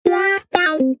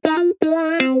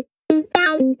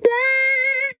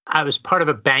I was part of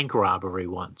a bank robbery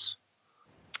once.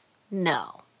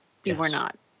 No, you were Yes.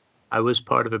 not. I was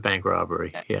part of a bank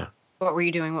robbery. Yeah. What were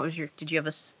you doing? Did you have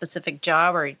a specific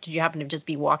job, or did you happen to just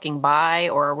be walking by,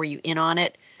 or were you in on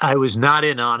it? I was not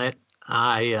in on it.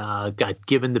 I got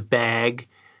given the bag,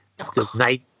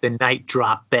 the night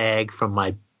drop bag from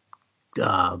my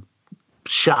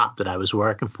shop that I was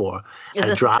working for. Is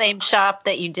this the same shop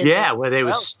that you did? Yeah, where they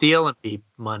were stealing me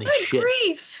money. Good shit.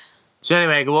 Grief. So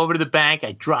anyway, I go over to the bank.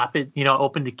 I drop it.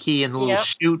 Open the key in the little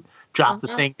chute. Drop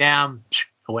the thing down.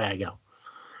 Away I go.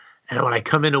 And when I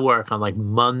come into work on like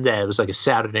Monday, it was like a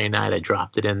Saturday night. I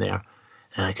dropped it in there,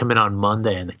 and I come in on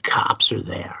Monday, and the cops are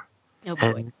there. Oh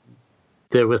boy. And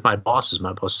they're with my bosses.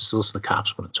 My bosses said, "Listen, the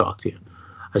cops want to talk to you."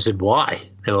 I said, "Why?"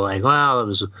 They were like, "Well, it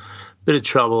was a bit of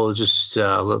trouble. Just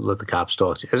let the cops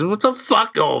talk to you." I said, "What the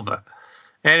fuck over?"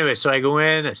 Anyway, so I go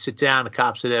in, I sit down. The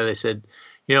cops are there. They said,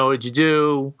 "What'd you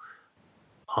do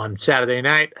on Saturday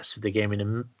night?" I said, "They gave me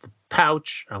the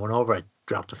pouch." I went over. I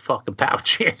dropped the fucking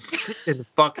pouch in the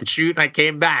fucking chute, and I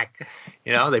came back.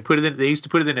 They put it in. They used to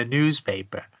put it in a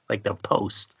newspaper, like the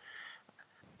Post.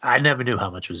 I never knew how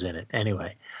much was in it.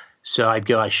 Anyway, so I'd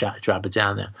go, drop it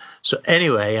down there. So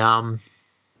anyway,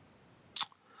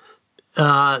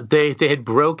 they had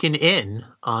broken in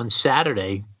on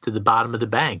Saturday to the bottom of the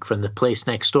bank from the place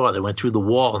next door. They went through the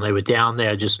wall, and they were down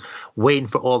there just waiting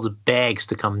for all the bags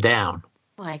to come down.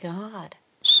 Oh my God.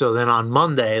 So then on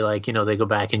Monday, they go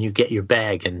back and you get your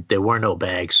bag, and there were no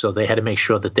bags. So they had to make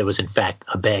sure that there was, in fact,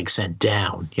 a bag sent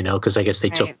down, because I guess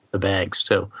they took the bags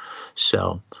too.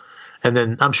 So, and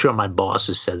then I'm sure my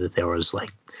bosses said that there was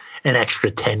like an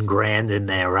extra 10 grand in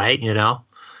there, right? Yeah.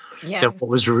 That what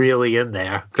was really in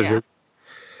there. Because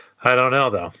I don't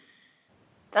know, though.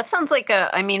 That sounds like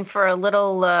for a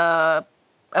little,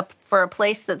 for a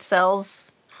place that sells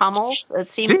Hummels, it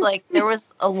seems like there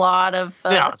was a lot of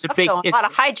a lot of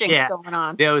hijinks going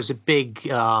on. There was a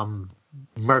big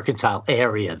mercantile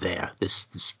area there. This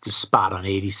spot on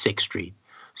 86th Street.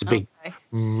 It's a big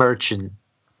merchant,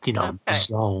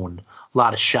 zone. A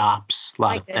lot of shops, a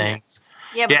lot of things.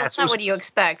 Yeah, but that's not what you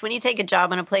expect. When you take a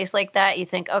job in a place like that, you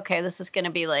think, okay, this is going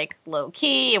to be like low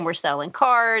key, and we're selling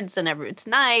cards, and it's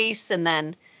nice, and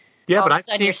then all of a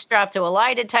sudden you're strapped to a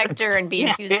lie detector and being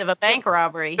accused of a bank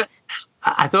robbery.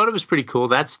 I thought it was pretty cool.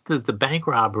 That's the bank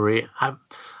robbery.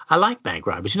 I like bank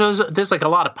robberies. There's like a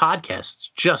lot of podcasts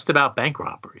just about bank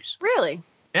robberies. Really?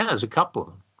 Yeah, there's a couple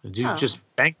of them. Just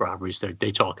bank robberies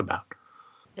they talk about.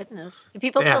 Goodness. Do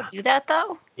people still do that,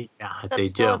 though? Yeah, That's they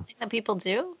still do. A thing that people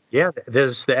do? Yeah,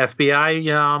 there's the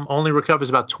FBI only recovers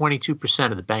about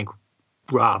 22% of the bank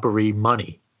robbery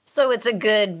money. So it's a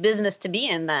good business to be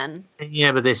in then.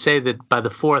 Yeah, but they say that by the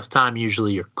fourth time,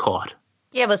 usually you're caught.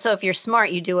 Yeah, but so if you're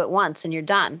smart, you do it once and you're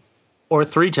done. Or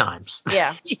 3 times.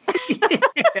 Yeah.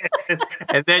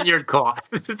 And then you're caught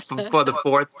for the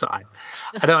fourth time.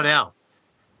 I don't know.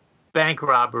 Bank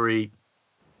robbery.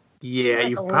 Yeah,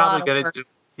 you're probably going to do.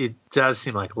 It does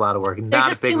seem like a lot of work. There's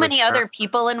just too many other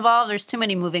people involved. There's too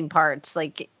many moving parts.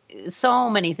 Like, so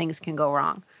many things can go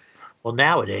wrong. Well,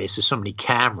 nowadays, there's so many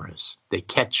cameras. They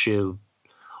catch you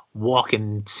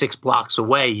walking 6 blocks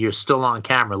away. You're still on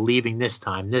camera, leaving this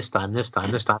time. And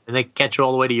they catch you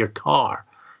all the way to your car,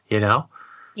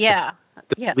 Yeah.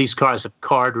 These cars have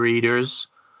card readers.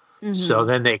 Mm-hmm. So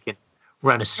then they can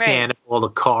run a scan of all the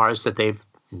cars that they've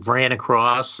ran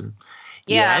across. And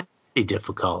it'd be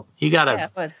difficult. You got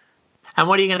to. And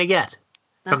what are you going to get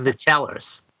from the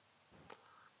tellers?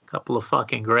 A couple of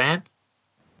fucking grand?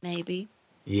 Maybe.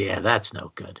 Yeah, that's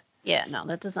no good. Yeah, no,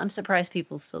 I'm surprised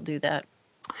people still do that.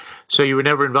 So you were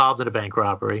never involved in a bank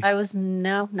robbery?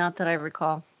 No, not that I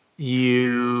recall.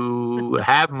 You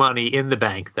have money in the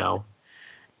bank, though.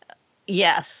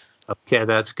 Yes. Okay,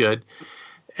 that's good.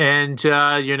 And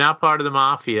you're not part of the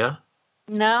mafia?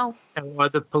 No. Or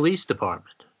the police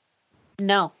department?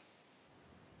 No.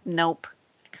 Nope.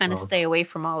 I kind of stay away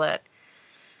from all that,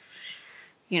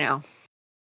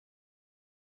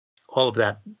 All of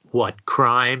that, what,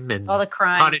 crime and all the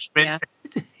crime, punishment?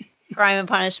 Yeah. Crime and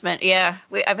punishment, yeah.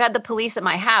 I've had the police at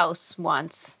my house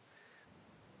once.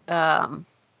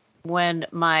 When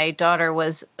my daughter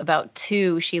was about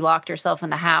 2, she locked herself in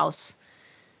the house.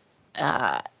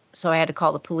 So I had to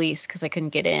call the police because I couldn't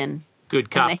get in. Good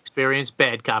cop experience,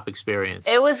 bad cop experience.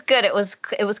 It was good. It was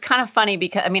kind of funny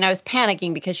because I was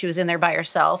panicking because she was in there by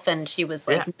herself and she was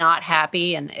not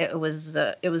happy, and it was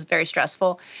very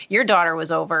stressful. Your daughter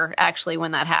was over actually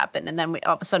when that happened, and then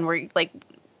all of a sudden we're like,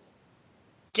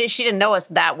 she didn't know us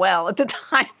that well at the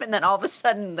time, and then all of a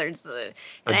sudden there's an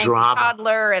angry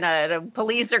toddler and a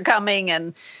police are coming,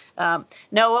 and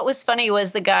No, what was funny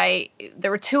was the guy.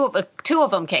 There were two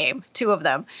of them came, two of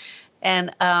them, and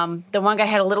the one guy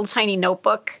had a little tiny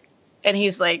notebook, and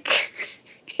he's like.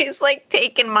 He's like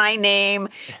taking my name.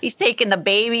 He's taking the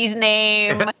baby's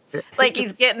name. Like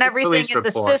he's getting everything in the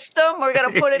system. We're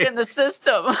gonna put it in the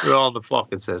system. We're all in the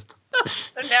fucking system.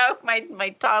 No, my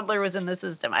toddler was in the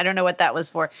system. I don't know what that was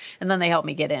for. And then they helped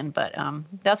me get in. But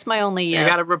that's my only. You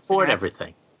got to report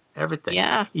everything. Everything.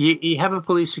 Yeah. You have a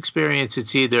police experience.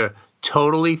 It's either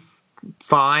totally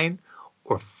fine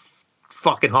or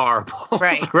fucking horrible.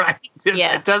 Right. Right.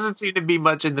 Yeah. It doesn't seem to be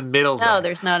much in the middle. No,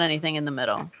 there's not anything in the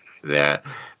middle.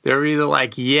 They're either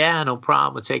like, yeah, no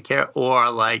problem, we'll take care,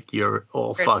 or like you're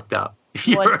all fucked up.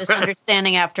 One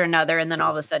misunderstanding after another, and then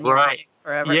all of a sudden you're right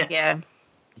forever.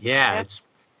 Yeah. It's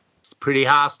pretty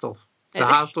hostile. It's a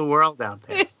hostile world out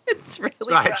there. It's really.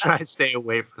 So I try to stay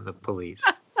away from the police.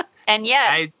 And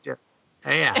yet,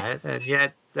 and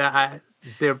yet there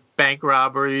are bank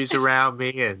robberies around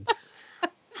me and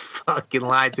fucking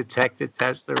lie detector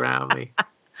tests around me.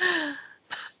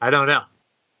 I don't know.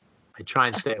 I try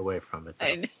and stay away from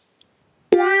it.